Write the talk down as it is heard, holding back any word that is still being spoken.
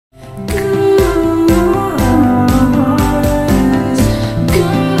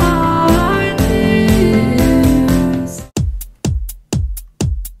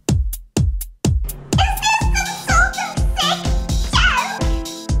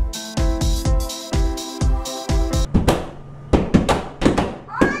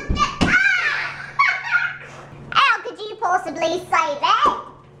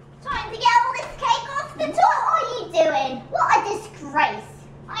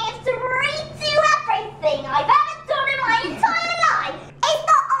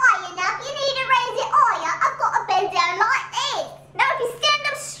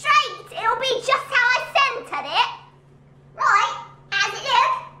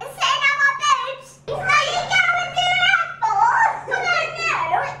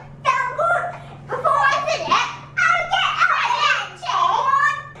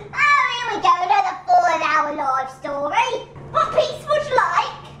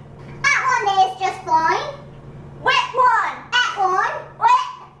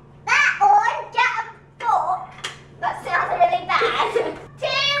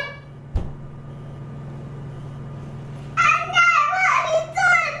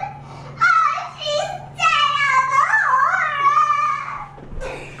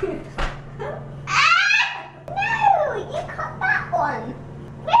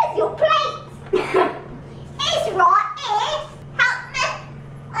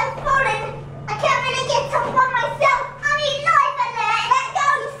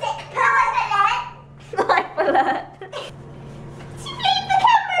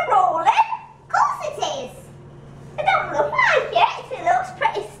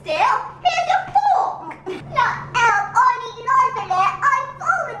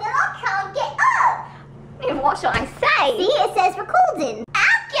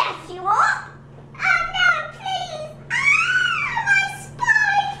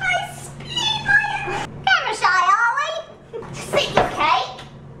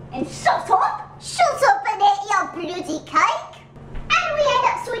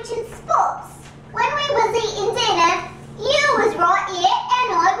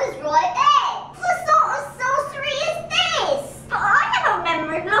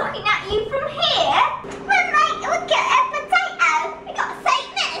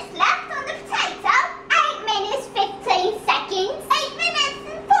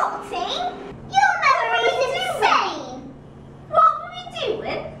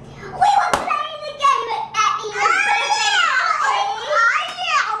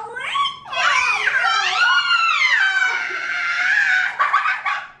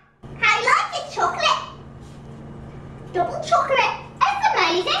Double chocolate. It's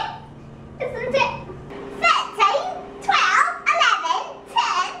amazing, isn't it? 13, 12, 11,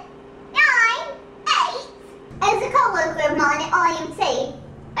 10, 9, 8. There's a co-worker of mine at IMT,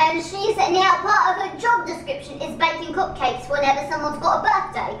 and she's now part of her job description is baking cupcakes whenever someone's got a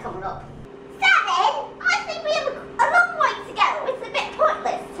birthday coming up. 7, I think we have a long way to go. It's a bit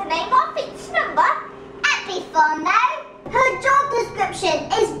pointless to name off each number. That'd be fun though. Her job description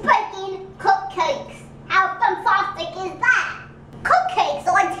is baking cupcakes. How fantastic is that? Cupcakes,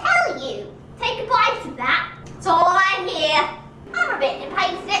 I tell you. Take a bite of that. It's all I hear. I'm a bit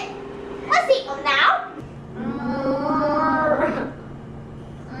impatient. Let's eat them now.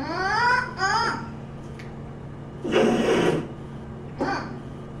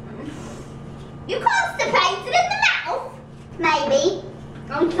 You constipated in the mouth? Maybe.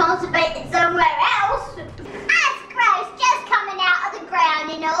 I'm constipated somewhere else. That's gross, just coming out of the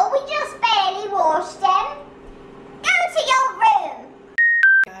ground and all. We just barely washed them. Go to your room.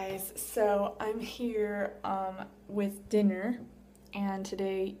 Guys, so I'm here with dinner, and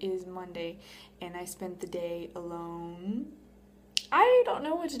today is Monday, and I spent the day alone. I don't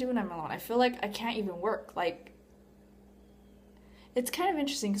know what to do when I'm alone. I feel like I can't even work. Like, it's kind of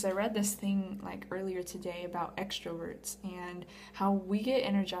interesting because I read this thing like earlier today about extroverts and how we get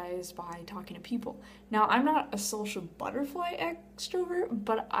energized by talking to people. Now, I'm not a social butterfly extrovert,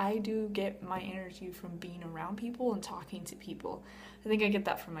 but I do get my energy from being around people and talking to people. I think I get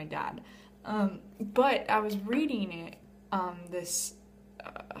that from my dad. But I was reading it, it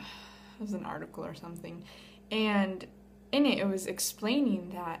was an article or something, and in it, it was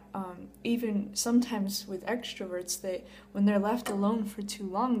explaining that even sometimes with extroverts, that when they're left alone for too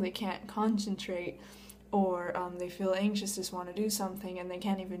long, they can't concentrate, or they feel anxious, just want to do something, and they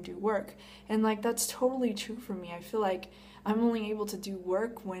can't even do work. And like, that's totally true for me. I feel like I'm only able to do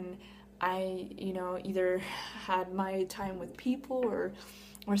work when I, either had my time with people or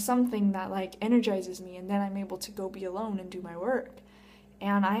something that like energizes me, and then I'm able to go be alone and do my work.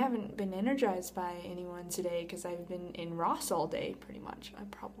 And I haven't been energized by anyone today because I've been in Ross all day, pretty much. I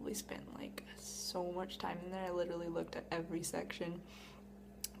probably spent like so much time in there. I literally looked at every section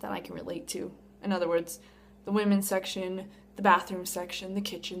that I can relate to. In other words, the women's section, the bathroom section, the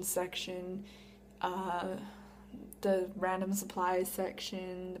kitchen section, the random supplies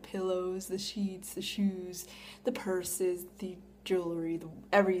section, the pillows, the sheets, the shoes, the purses, the jewelry,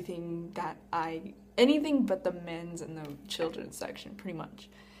 everything that anything but the men's and the children's section, pretty much.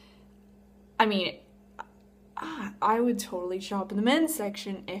 I mean, I would totally shop in the men's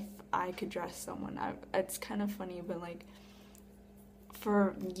section if I could dress someone. It's kind of funny, but like,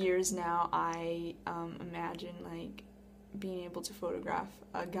 for years now, I imagine like being able to photograph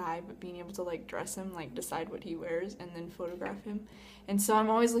a guy, but being able to like dress him, like decide what he wears and then photograph him. And so I'm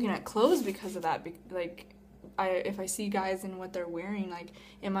always looking at clothes because of that. Like, if I see guys and what they're wearing, like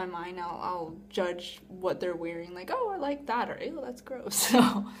in my mind, I'll judge what they're wearing, like, oh, I like that, or ew, that's gross.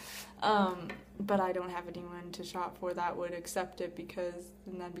 So, but I don't have anyone to shop for that would accept it, because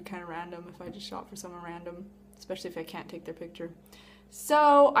then that'd be kind of random if I just shop for someone random, especially if I can't take their picture.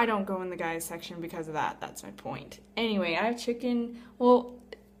 So I don't go in the guys section because of that. That's my point. Anyway, I have chicken. Well,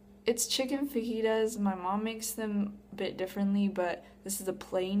 it's chicken fajitas. My mom makes them a bit differently, but this is a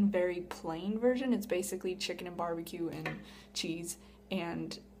plain, very plain version. It's basically chicken and barbecue and cheese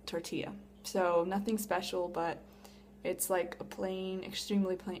and tortilla. So nothing special, but it's like a plain,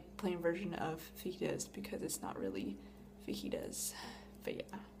 extremely plain version of fajitas, because it's not really fajitas. But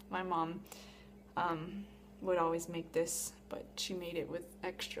yeah, my mom would always make this, but she made it with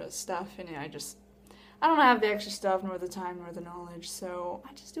extra stuff in it. I don't have the extra stuff, nor the time, nor the knowledge, so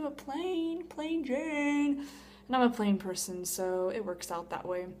I just do a plain Jane. And I'm a plain person, so it works out that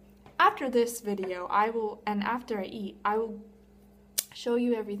way. After this video, after I eat, I will show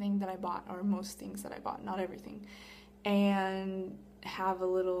you everything that I bought, or most things that I bought, not everything, and have a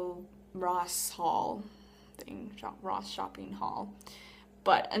little Ross haul thing, Ross shopping haul.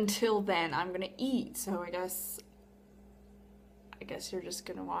 But until then, I'm gonna eat, so I guess you're just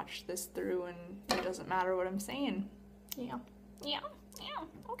gonna watch this through, and it doesn't matter what I'm saying. Yeah,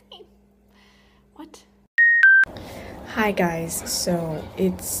 okay. What? Hi guys, so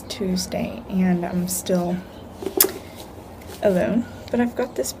it's Tuesday, and I'm still alone, but I've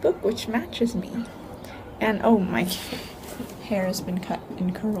got this book which matches me. And oh, my hair has been cut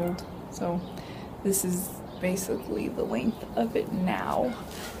and curled, so this is basically the length of it now.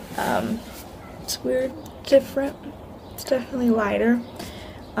 It's weird, different. It's definitely lighter.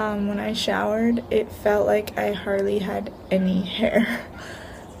 When I showered, it felt like I hardly had any hair.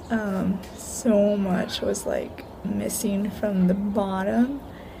 So much was like missing from the bottom,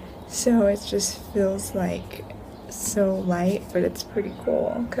 so it just feels like so light, but it's pretty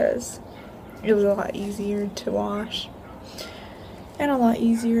cool because it was a lot easier to wash and a lot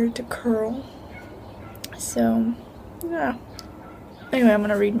easier to curl. So yeah, anyway, I'm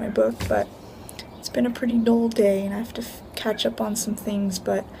gonna read my book, but it's been a pretty dull day and I have to catch up on some things.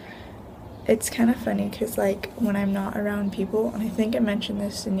 But it's kind of funny because like when I'm not around people, and I think I mentioned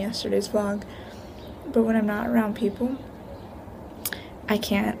this in yesterday's vlog, but when I'm not around people, I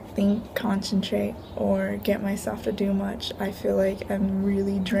can't think, concentrate, or get myself to do much. I feel like I'm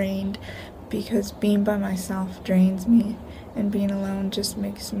really drained because being by myself drains me, and being alone just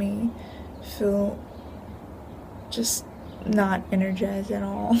makes me feel just not energized at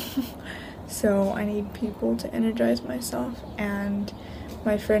all. So I need people to energize myself, and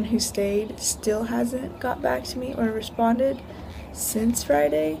my friend who stayed still hasn't got back to me or responded since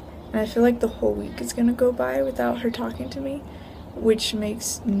Friday, and I feel like the whole week is gonna go by without her talking to me, which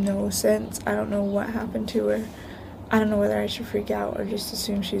makes no sense. I don't know what happened to her. I don't know whether I should freak out or just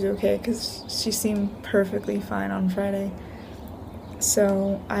assume she's okay, because she seemed perfectly fine on Friday.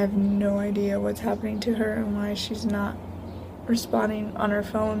 So I have no idea what's happening to her and why she's not responding on her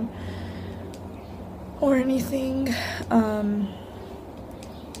phone or anything.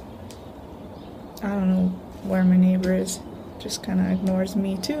 I don't know where my neighbor is. Just kind of ignores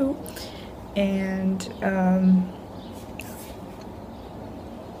me too. And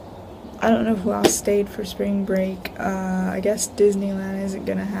I don't know who else stayed for spring break. I guess Disneyland isn't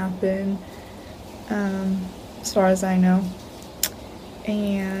gonna happen, as far as I know.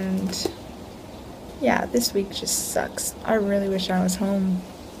 And yeah, this week just sucks. I really wish I was home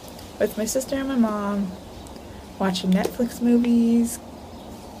with my sister and my mom, watching Netflix movies,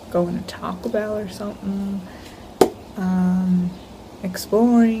 going to Taco Bell or something,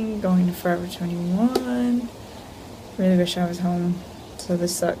 exploring, going to Forever 21. Really wish I was home, so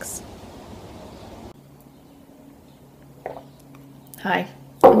this sucks. Hi,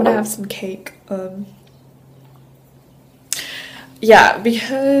 I'm gonna have some cake. Yeah,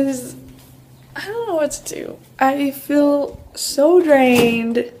 because I don't know what to do. I feel so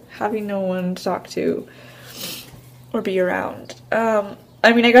drained having no one to talk to or be around.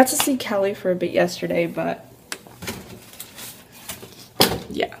 I mean, I got to see Kelly for a bit yesterday, but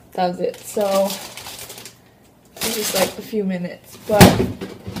yeah, that was it. So it was just like a few minutes, but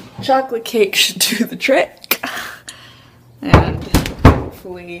chocolate cake should do the trick. And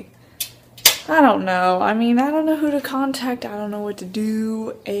hopefully, I don't know. I mean, I don't know who to contact. I don't know what to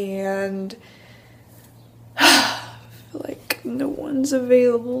do, and I feel like no one's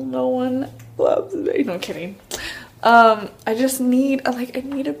available. No one loves me. No, I'm kidding. I just need, I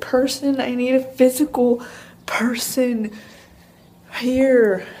need a person. I need a physical person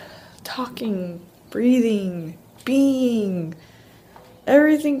here, talking, breathing, being,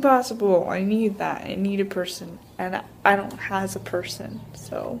 everything possible. I need that. I need a person, and I don't have a person,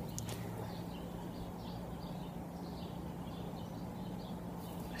 so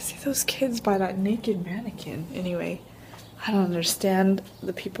I see those kids by that naked mannequin. Anyway, I don't understand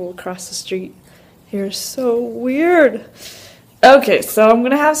the people across the street. You're so weird. Okay, so I'm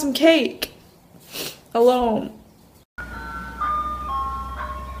gonna have some cake. Alone.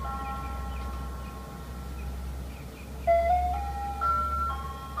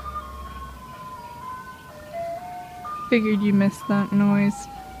 Figured you missed that noise.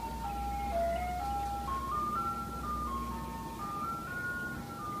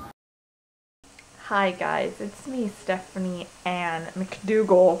 Hi guys, it's me, Stephanie and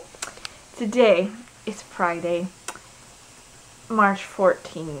McDougal. Today is Friday, March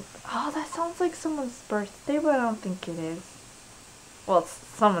 14th. Oh, that sounds like someone's birthday, but I don't think it is. Well, it's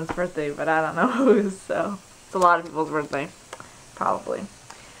someone's birthday, but I don't know whose, so it's a lot of people's birthday, probably.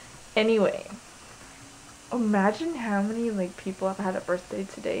 Anyway, imagine how many people have had a birthday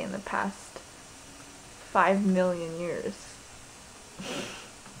today in the past 5 million years.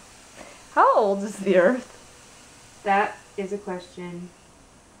 How old is the Earth? That is a question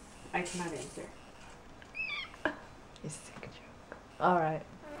I cannot answer. You sick joke. Alright.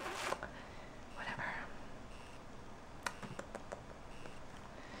 Whatever.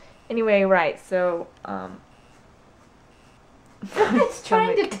 Anyway, right, so, It's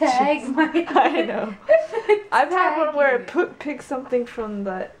trying to tag my... I know. I've had one where it picks something from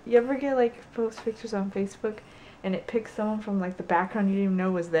the... You ever get, post pictures on Facebook, and it picks someone from, the background you didn't even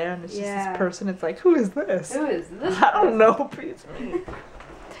know was there, and it's just this person. It's like, who is this? Who is this? I don't know. Please me.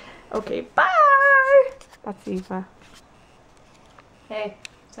 Okay, bye! That's Eva. Hey,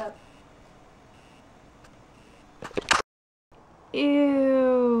 what's up?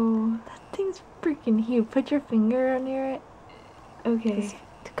 Ew. That thing's freaking huge. Put your finger near it. Okay.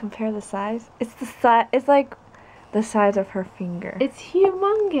 To compare the size? It's the size. It's like the size of her finger. It's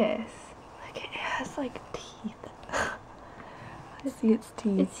humongous. Like it has like teeth. I see its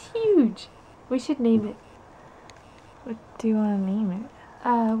teeth. It's huge. We should name it. What do you want to name it?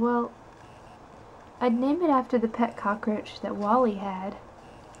 Well, I'd name it after the pet cockroach that Wally had.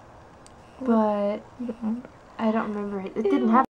 But I don't remember it. It didn't have